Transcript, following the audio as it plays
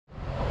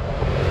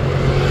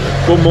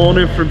Good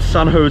morning from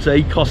San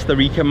José, Costa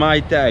Rica. My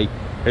day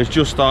has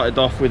just started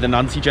off with an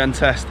antigen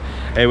test,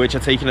 which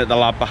I've taken at the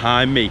lab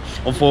behind me.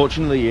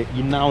 Unfortunately,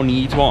 you now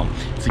need one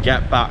to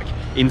get back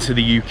into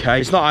the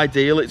UK. It's not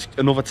ideal, it's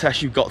another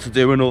test you've got to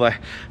do, another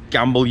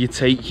gamble you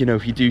take. You know,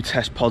 if you do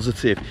test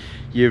positive,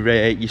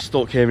 you're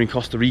stuck here in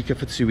Costa Rica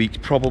for 2 weeks,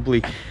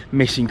 probably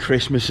missing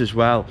Christmas as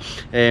well.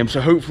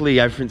 So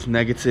hopefully everything's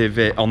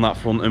negative on that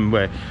front and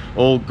we're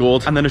all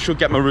good. And then I should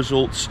get my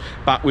results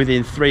back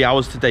within 3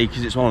 hours today,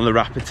 because it's one of the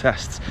rapid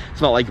tests.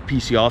 It's not like a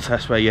PCR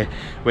test where you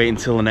wait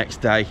until the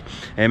next day.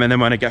 And then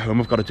when I get home,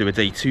 I've got to do a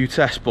day 2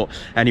 test. But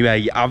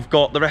anyway, I've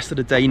got the rest of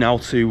the day now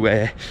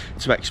to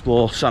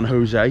explore San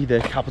Jose, the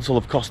capital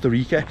of Costa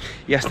Rica.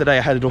 Yesterday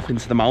I headed up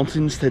into the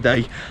mountains.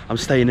 Today I'm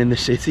staying in the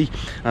city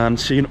and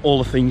seeing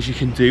all the things you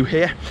can do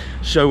here.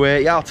 So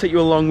yeah, I'll take you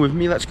along with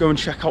me. Let's go and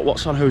check out what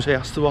San Jose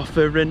has to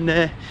offer, and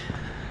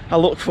I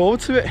look forward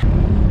to it.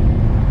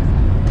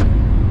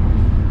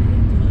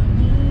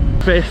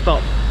 First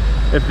stop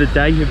of the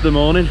day, of the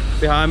morning.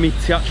 Behind me,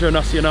 Teatro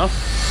Nacional.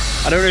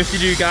 I don't know if you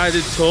do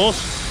guided tours,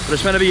 but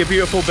it's meant to be a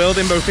beautiful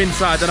building both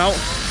inside and out.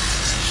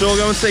 So we'll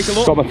go and take a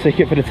look. Got my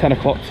ticket for the 10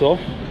 o'clock tour.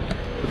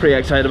 I'm pretty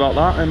excited about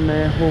that, and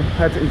we'll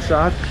head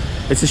inside.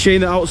 It's a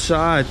shame that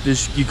outside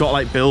you've got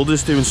like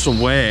builders doing some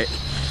work,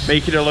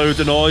 making a load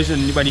of noise,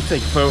 and when you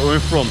take a photo in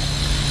front,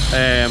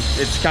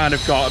 it's kind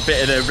of got a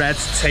bit of the red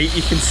tape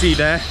you can see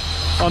there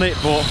on it,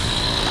 but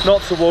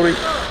not to worry.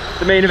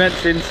 The main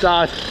event's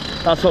inside.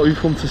 That's what we've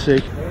come to see.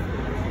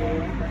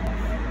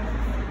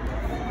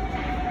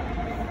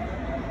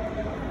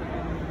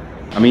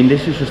 I mean,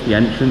 this is just the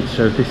entrance,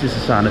 so if this is a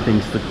sign of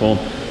things to come,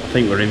 I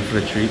think we're in for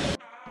a treat.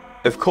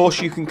 Of course,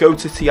 you can go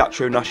to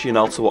Teatro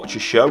Nacional to watch a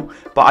show,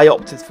 but I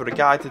opted for a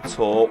guided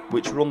tour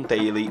which run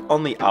daily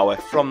on the hour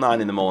from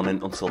 9 in the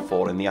morning until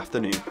 4 in the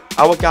afternoon.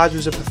 Our guide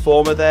was a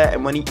performer there,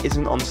 and when he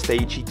isn't on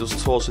stage he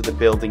does tours of the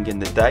building in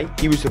the day.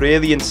 He was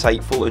really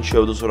insightful and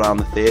showed us around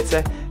the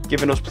theatre,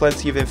 giving us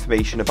plenty of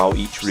information about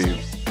each room.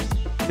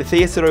 The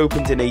theatre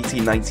opened in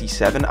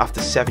 1897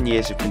 after 7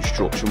 years of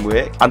construction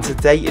work, and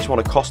today is one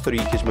of Costa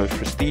Rica's most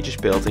prestigious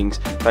buildings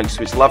thanks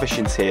to its lavish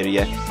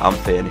interior and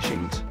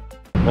furnishings.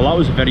 Well, that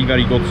was a very,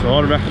 very good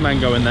tour. I recommend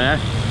going there.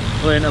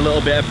 Learn a little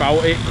bit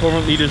about it.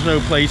 Currently there's no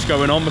plays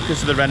going on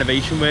because of the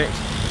renovation works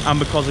and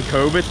because of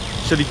COVID.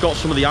 So they've got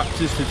some of the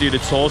actors to do the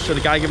tour. So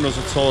the guy giving us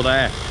a tour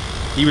there,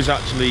 he was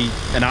actually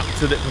an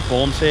actor that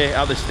performs here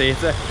at this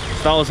theatre.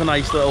 So that was a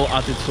nice little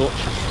added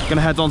touch. Gonna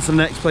head on to the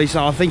next place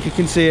now. I think I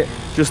can see it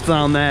just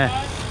down there,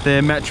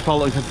 the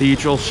Metropolitan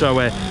Cathedral. So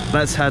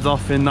let's head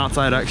off in that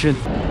direction.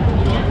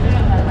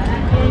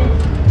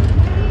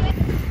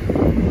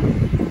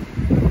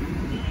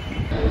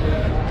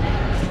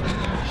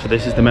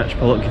 This is the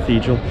Metropolitan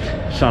Cathedral,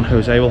 San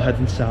Jose. We'll head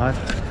inside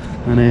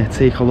and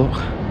take a look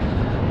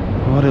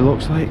at what it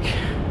looks like.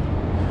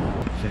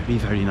 Very,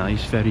 very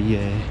nice, very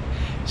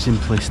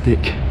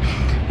simplistic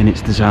in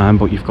its design,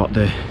 but you've got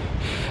the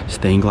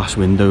stained glass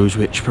windows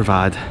which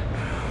provide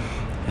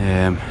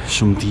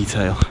some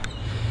detail,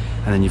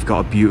 and then you've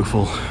got a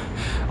beautiful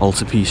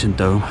altarpiece and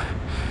dome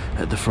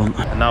at the front.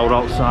 And now we're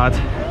outside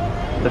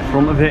the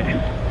front of it.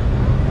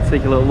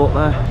 Take a little look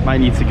there. Might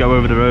need to go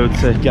over the road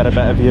to get a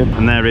better view,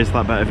 and there is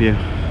that better view.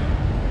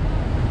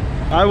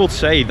 I would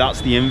say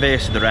that's the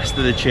inverse of the rest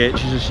of the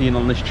churches I've seen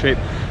on this trip.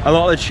 A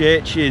lot of the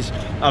churches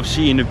I've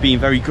seen have been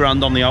very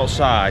grand on the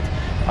outside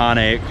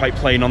and quite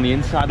plain on the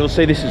inside. I would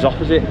say this is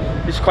opposite.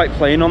 It's quite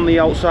plain on the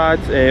outside,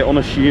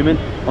 unassuming.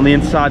 On the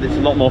inside it's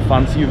a lot more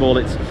fancy with all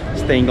its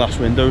stained glass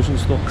windows and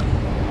stuff.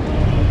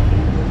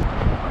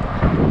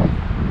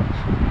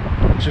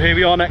 So here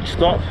we are, next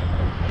stop,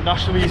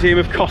 National Museum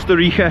of Costa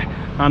Rica.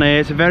 And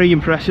it's a very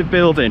impressive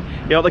building.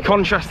 You know, the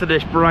contrast to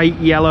this bright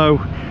yellow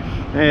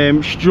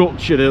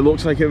structure that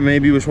looks like it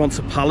maybe was once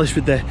a palace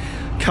with the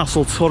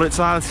castle turrets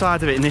either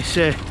side of it, and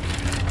this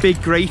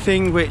big grey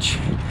thing which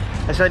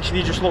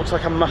essentially just looks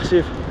like a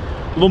massive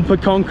lump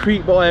of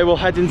concrete. But we'll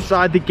head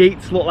inside. The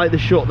gates look like they're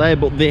shut there,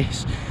 but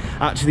this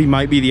actually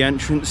might be the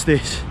entrance,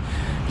 this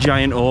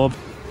giant orb.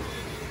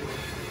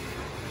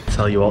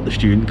 Tell you what, the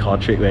student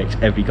card trick works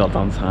every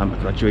goddamn time. I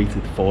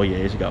graduated 4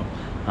 years ago,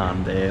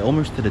 and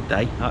almost to the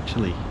day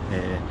actually.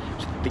 It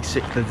was the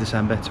 6th of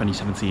December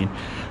 2017.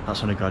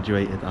 That's when I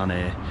graduated,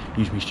 and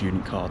used my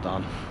student card,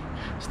 and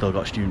still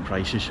got student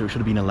prices, so it should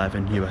have been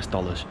 $11 US,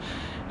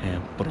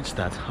 but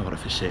instead I got it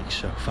for $6,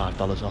 so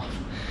 $5 off.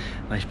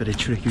 Nice bit of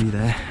trickery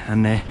there.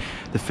 And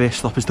the first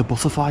stop is the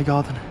butterfly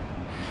garden.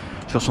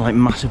 It's got some like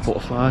massive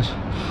butterflies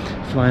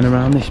flying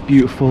around this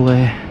beautiful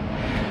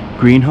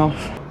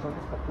greenhouse.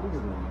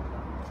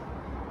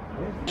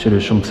 So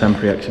there's some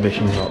temporary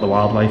exhibitions about the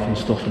wildlife and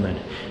stuff, and then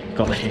you've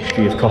got the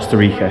history of Costa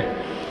Rica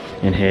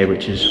in here,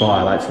 which is what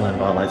I like to learn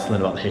about. I like to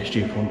learn about the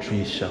history of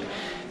countries, so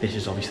this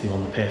is obviously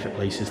one of the perfect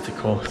places to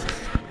come,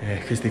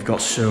 because they've got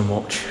so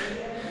much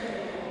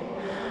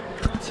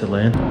to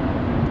learn.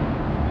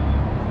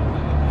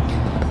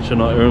 So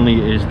not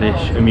only is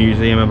this a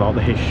museum about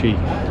the history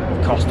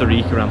of Costa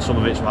Rica and some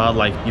of its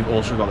wildlife, you've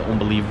also got the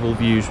unbelievable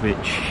views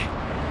which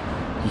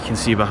you can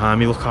see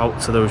behind me. Look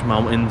out to those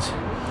mountains.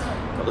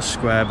 Got the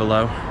square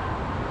below,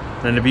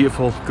 and then a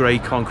beautiful grey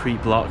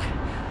concrete block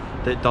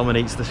that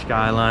dominates the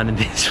skyline in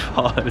this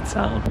part of the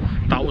town.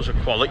 That was a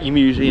quality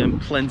museum,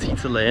 plenty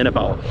to learn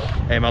about.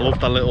 I love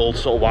that little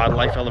sort of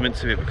wildlife element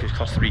to it, because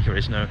Costa Rica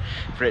is known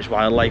for its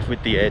wildlife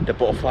with the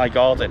butterfly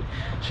garden.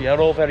 So yeah,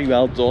 all very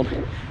well done.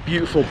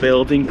 Beautiful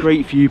building,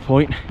 great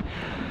viewpoint.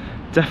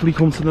 Definitely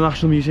come to the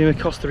National Museum of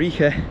Costa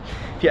Rica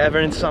if you're ever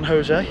in San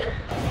Jose.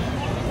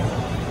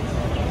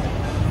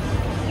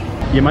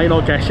 You might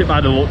not guess it by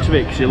the looks of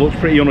it, because it looks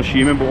pretty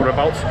unassuming, but we're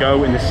about to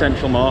go in the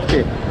central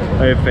market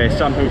of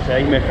San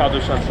Jose, Mercado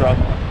Central,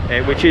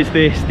 which is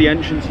this. The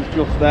entrance is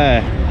just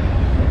there.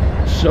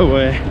 So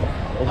we'll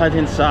head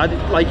inside.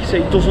 Like you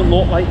say, it doesn't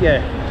look like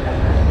your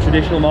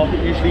traditional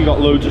market. Usually you've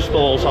got loads of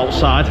stalls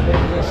outside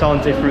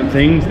selling different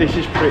things. This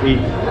is pretty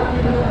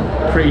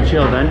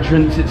chilled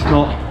entrance. It's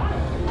not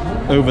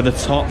over the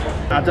top.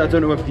 I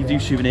don't know if they do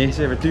souvenirs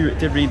here. I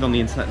did read on the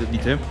internet that they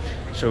do,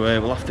 so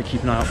we'll have to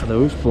keep an eye out for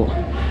those. But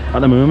at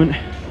the moment,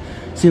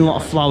 seeing a lot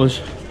of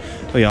flowers.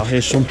 Oh yeah,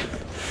 here's some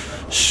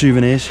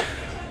souvenirs.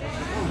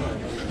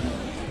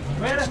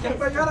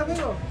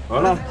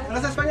 Hola.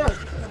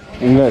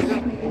 English.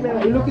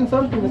 Are you looking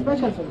something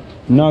special, sir?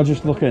 No,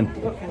 just looking.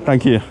 Okay.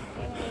 Thank you.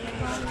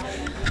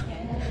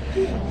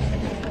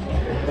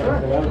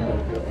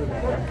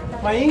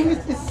 My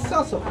English is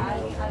also.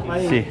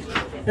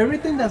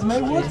 Everything that's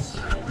my words,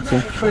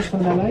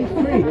 personalized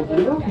free.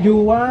 You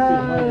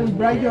want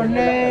write your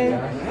name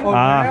or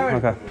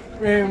whatever.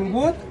 Okay.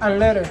 Wood and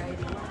letter.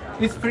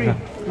 It's free. No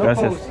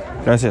Gracias. post.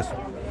 Gracias.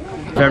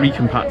 Very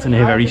compact in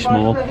here, very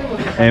small.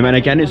 And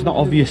again, it's not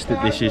obvious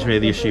that this is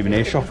really a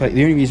souvenir shop. Like,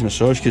 the only reason I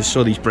saw is because I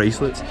saw these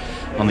bracelets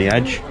on the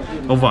edge.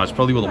 Otherwise,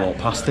 probably would have walked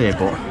past here,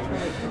 but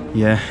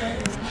yeah.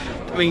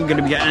 We ain't going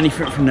to be getting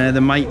anything from there.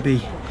 There might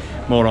be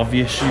more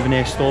obvious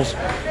souvenir stores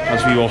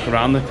as we walk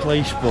around the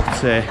place,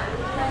 but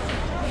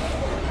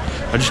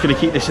I'm just going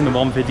to keep this in the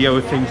one video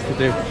of things to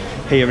do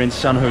here in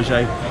San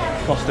Jose,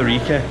 Costa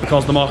Rica,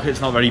 because the market's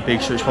not very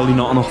big, so it's probably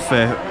not enough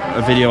for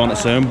a video on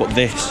its own. But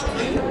this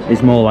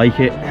is more like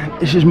it.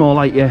 This is more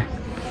like your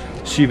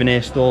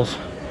souvenir stores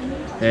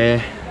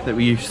that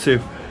we used to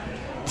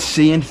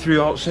seeing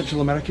throughout Central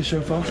America so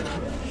far.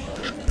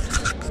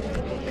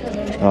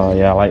 Oh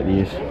yeah, I like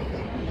these.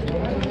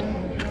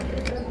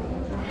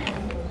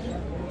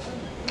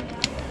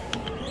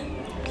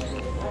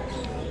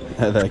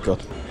 They're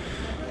good.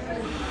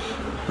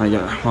 I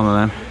get one of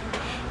them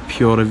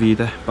Pura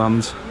Vida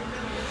bands.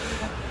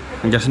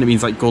 I'm guessing it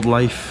means like good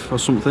life or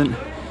something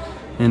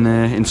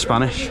in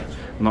Spanish.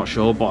 I'm not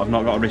sure, but I've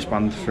not got a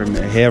wristband from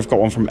here. I've got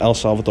one from El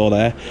Salvador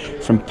there,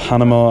 from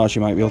Panama, as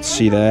you might be able to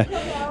see there.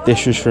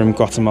 This was from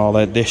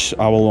Guatemala. This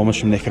owl one was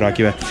from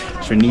Nicaragua.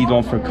 So I need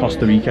one from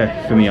Costa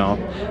Rica for me arm,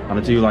 and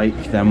I do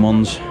like them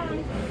ones.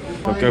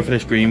 I'll go for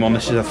this green one.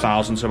 This is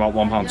 1,000, so about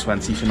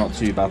 £1.20, so not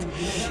too bad.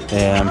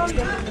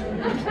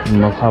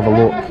 And I'll have a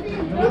look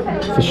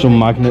for some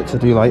magnets. I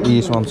do like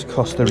these ones,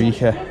 Costa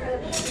Rica.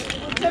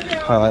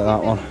 I like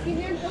that one.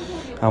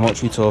 How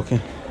much are we talking?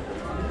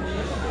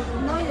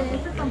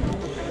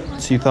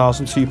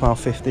 2,000,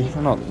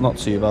 £2.50. Not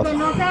too bad.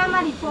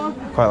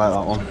 Quite like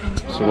that one.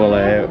 So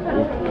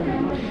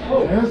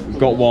we've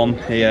got one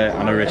here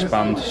and a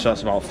wristband, so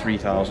that's about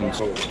 3,000.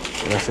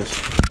 Gracias.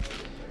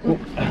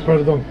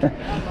 Pardon.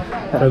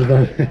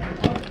 Pardon.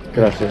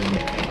 Gracias.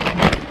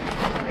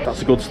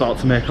 That's a good start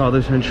to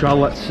Mercado Central.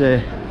 Let's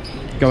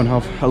go and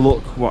have a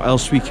look what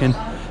else we can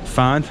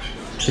find.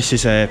 This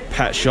is a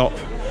pet shop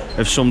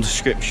of some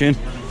description.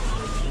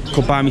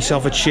 Could buy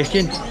myself a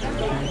chicken.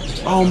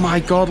 Oh my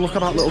god, look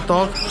at that little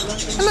dog.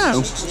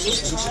 Hello.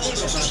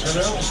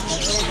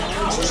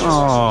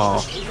 Oh,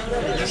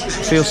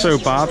 feels so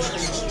bad.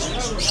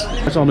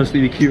 It's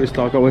honestly the cutest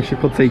dog. I wish I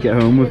could take it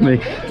home with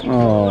me.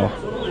 Oh,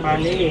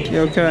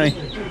 you okay?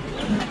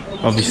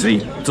 Obviously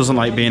doesn't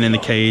like being in the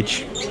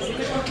cage.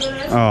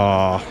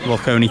 Oh,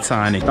 look, only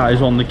tiny. That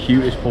is one of the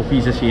cutest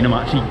puppies I've seen. I'm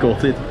actually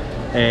gutted.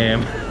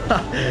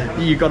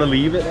 You gotta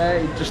leave it there.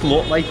 It just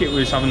looked like it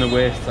was having the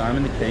worst time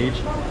in the cage.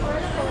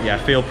 Yeah, I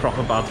feel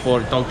proper bad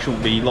for it. Dogs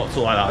shouldn't be locked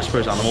up like that. I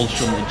suppose animals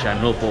shouldn't in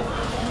general, but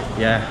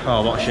yeah,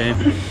 oh, what a shame.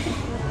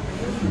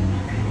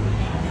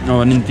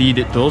 Oh, and indeed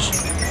it does.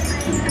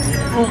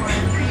 Oh,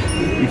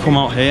 we come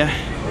out here.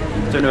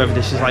 Don't know whether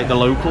this is like the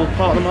local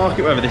part of the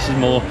market, whether this is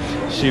more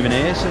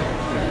souvenirs.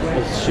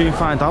 We'll soon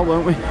find out,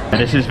 won't we?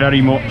 This is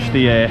very much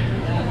the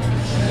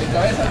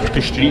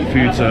street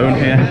food zone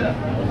here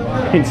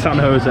in San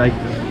Jose.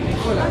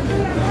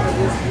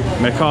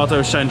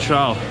 Mercado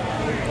Central.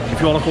 If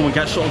you want to come and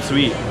get something to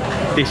eat,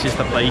 this is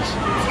the place to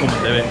come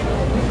and do it.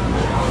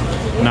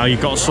 Now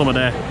you've got some of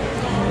the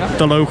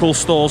local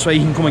stores where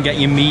you can come and get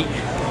your meat,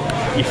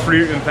 your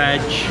fruit and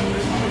veg,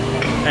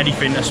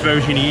 anything I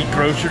suppose you need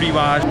grocery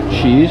wise.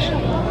 Cheese.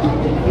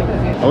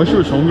 I wish I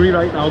was hungry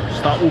right now,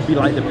 because that would be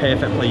like the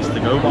perfect place to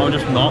go, but I'm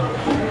just not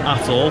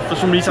at all. For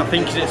some reason I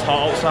think because it's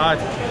hot outside,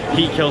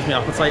 heat kills my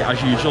appetite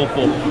as usual,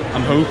 but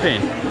I'm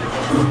hoping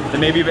that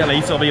maybe a bit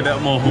later I'll be a bit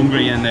more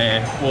hungry, and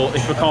well,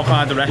 if we can't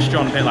find a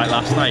restaurant a bit like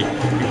last night,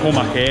 we can come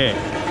back here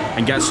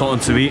and get something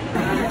to eat.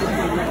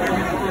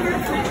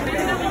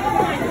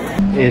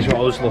 is what I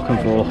was looking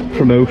for.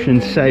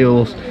 Promotions,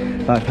 sales,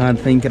 that kind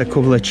of thing. Get a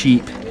couple of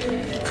cheap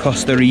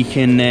Costa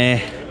Rican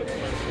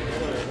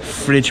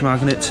fridge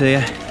magnets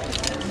here.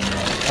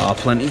 Oh,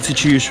 plenty to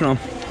choose from.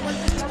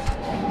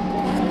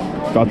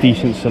 Got a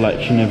decent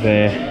selection of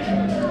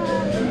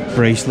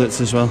bracelets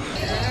as well.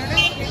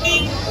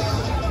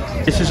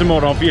 This is a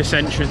more obvious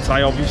entrance.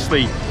 I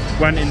obviously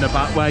went in the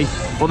back way,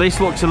 but this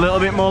looks a little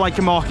bit more like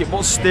a market,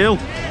 but still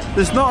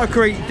there's not a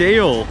great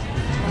deal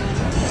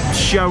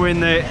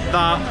showing that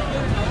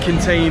that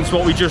contains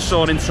what we just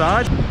saw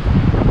inside.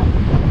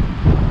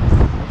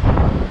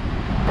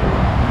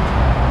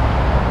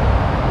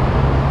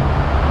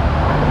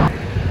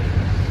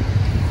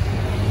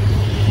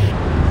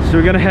 So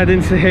we're going to head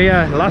into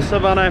here, La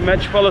Sabana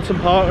Metropolitan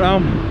Park now.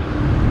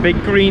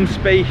 Big green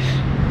space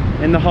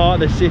in the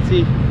heart of the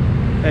city.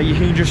 You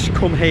can just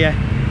come here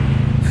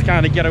to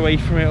kind of get away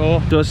from it all.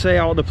 So I'd say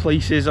out of the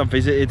places I've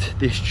visited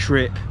this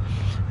trip,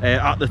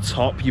 at the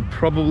top you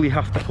probably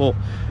have to put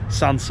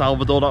San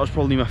Salvador. That was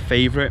probably my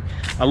favourite.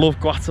 I love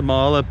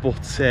Guatemala,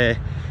 but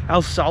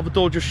El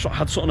Salvador just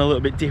had something a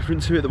little bit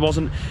different to it. There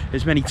wasn't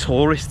as many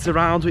tourists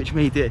around, which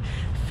made it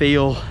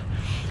feel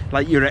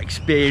like you're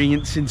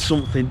experiencing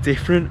something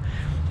different.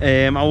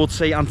 I would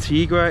say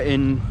Antigua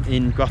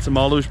in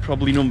Guatemala was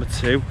probably number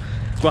 2.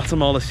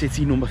 Guatemala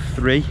City number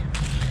 3.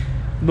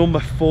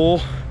 Number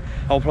 4,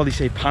 I'll probably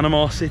say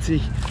Panama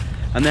City.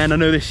 And then I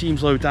know this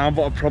seems low down,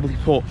 but I'd probably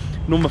put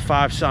number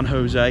 5 San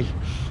Jose,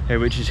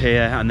 which is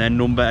here, and then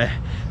number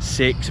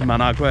 6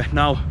 Managua.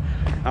 Now,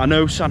 I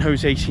know San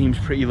Jose seems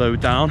pretty low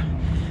down,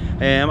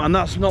 and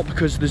that's not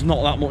because there's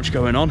not that much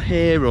going on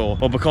here, or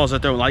because I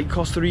don't like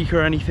Costa Rica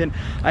or anything.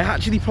 I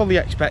actually probably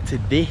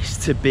expected this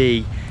to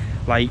be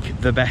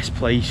like the best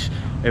place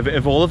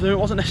of all of them. It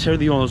wasn't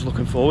necessarily the one I was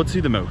looking forward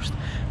to the most,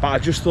 but I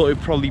just thought it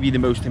would probably be the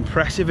most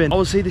impressive. And I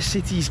would say the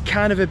city's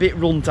kind of a bit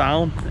run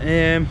down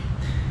in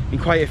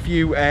quite a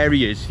few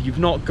areas. You've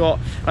not got,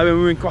 like when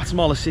we were in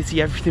Guatemala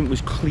City, everything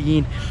was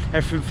clean,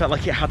 everything felt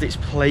like it had its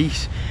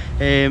place.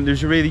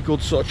 There's a really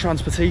good sort of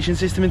transportation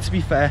system, and to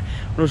be fair,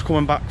 when I was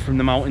coming back from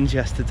the mountains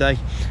yesterday,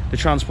 the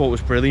transport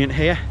was brilliant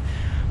here.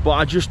 But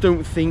I just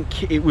don't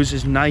think it was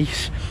as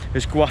nice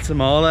as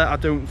Guatemala. I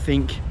don't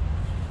think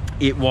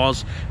it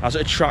was as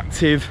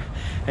attractive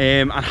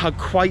and had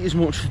quite as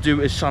much to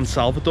do as San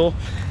Salvador,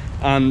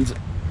 and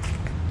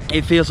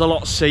it feels a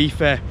lot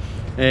safer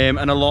and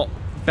a lot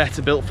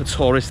better built for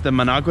tourists than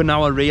Managua.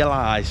 Now I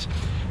realise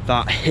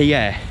that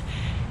here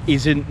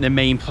isn't the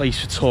main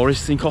place for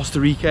tourists in Costa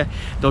Rica.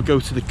 They'll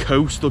go to the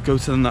coast, they'll go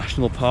to the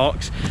national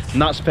parks,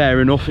 and that's fair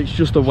enough. It's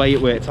just the way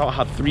it worked out. I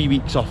had 3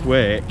 weeks off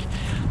work.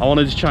 I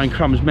wanted to try and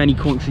cram as many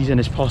countries in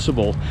as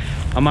possible.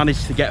 I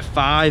managed to get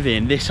 5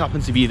 in. This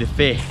happened to be the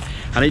 5th,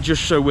 and it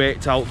just so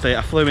worked out that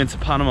I flew into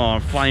Panama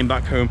and flying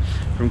back home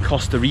from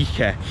Costa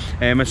Rica,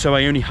 and so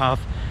I only have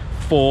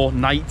 4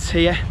 nights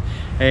here.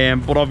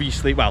 But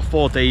obviously, well,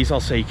 4 days I'll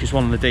say, because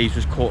one of the days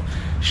was cut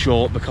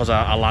short because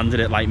I landed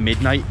at like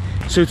midnight.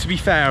 So to be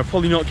fair, I'm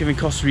probably not giving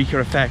Costa Rica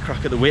a fair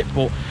crack at the whip,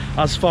 but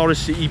as far as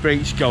city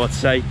breaks go, I'd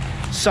say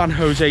San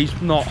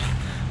Jose's not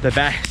the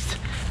best.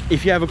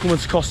 If you ever come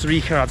into Costa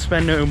Rica, I'd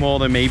spend no more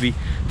than maybe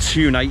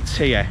 2 nights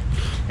here,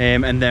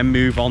 and then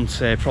move on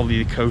to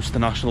probably the coast, the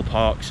national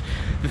parks,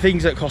 the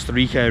things that Costa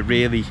Rica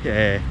really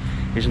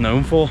is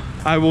known for.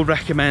 I will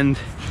recommend,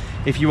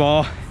 if you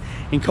are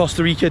in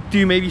Costa Rica,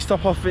 do maybe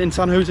stop off in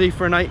San Jose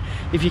for a night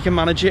if you can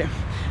manage it,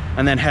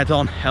 and then head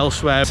on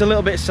elsewhere. It's a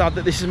little bit sad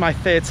that this is my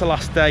 3rd to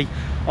last day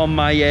on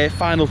my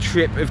final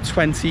trip of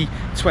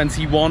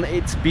 2021.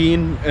 It's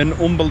been an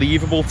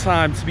unbelievable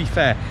time, to be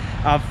fair.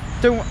 I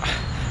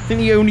think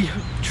the only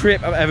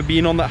trip I've ever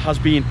been on that has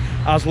been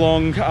as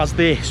long as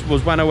this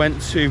was when I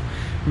went to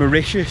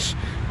Mauritius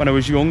when I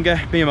was younger.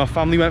 Me and my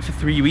family went for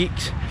 3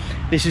 weeks.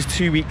 This is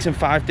 2 weeks and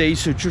 5 days,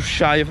 so just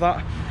shy of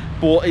that.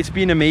 But it's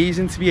been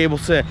amazing to be able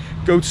to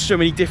go to so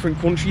many different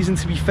countries, and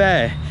to be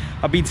fair,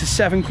 I've been to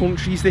 7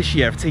 countries this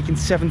year. I've taken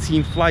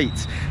 17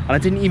 flights, and I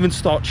didn't even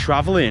start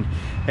traveling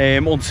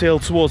until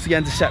towards the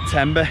end of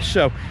September.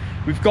 So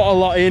we've got a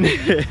lot in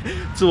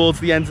towards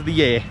the end of the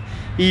year.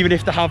 Even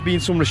if there have been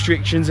some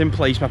restrictions in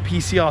place, my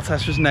PCR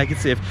test was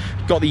negative.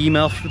 Got the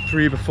email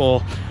through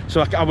before,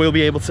 so I will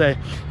be able to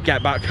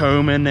get back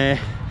home, and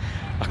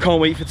I can't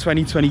wait for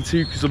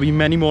 2022 because there'll be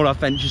many more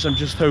adventures. I'm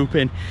just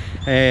hoping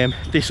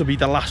this will be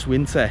the last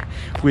winter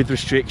with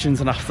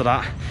restrictions, and after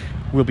that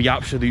we'll be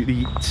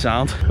absolutely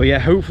sound. But yeah,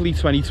 hopefully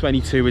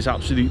 2022 is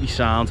absolutely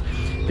sound.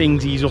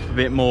 Things ease up a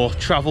bit more,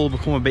 travel will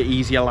become a bit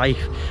easier,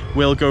 life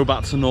will go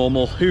back to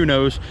normal. Who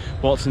knows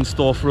what's in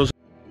store for us.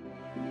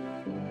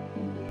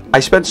 I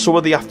spent some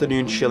of the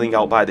afternoon chilling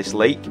out by this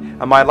lake,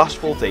 and my last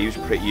full day was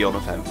pretty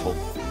uneventful.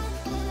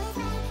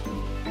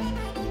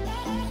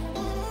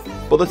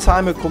 But the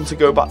time had come to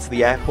go back to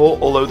the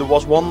airport, although there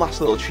was one last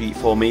little treat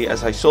for me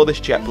as I saw this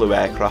JetBlue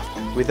aircraft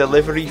with a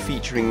livery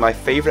featuring my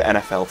favourite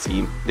NFL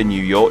team, the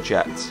New York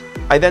Jets.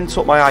 I then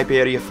took my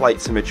Iberia flight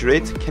to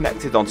Madrid,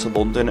 connected onto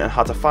London, and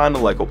had a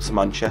final leg up to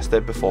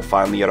Manchester before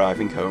finally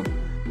arriving home.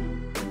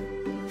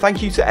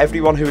 Thank you to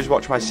everyone who has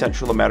watched my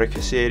Central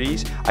America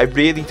series. I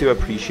really do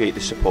appreciate the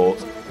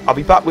support. I'll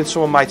be back with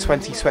some of my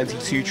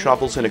 2022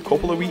 travels in a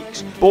couple of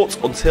weeks, but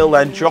until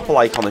then, drop a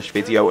like on this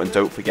video and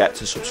don't forget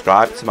to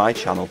subscribe to my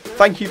channel.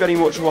 Thank you very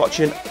much for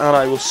watching, and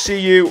I will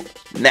see you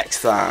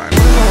next time.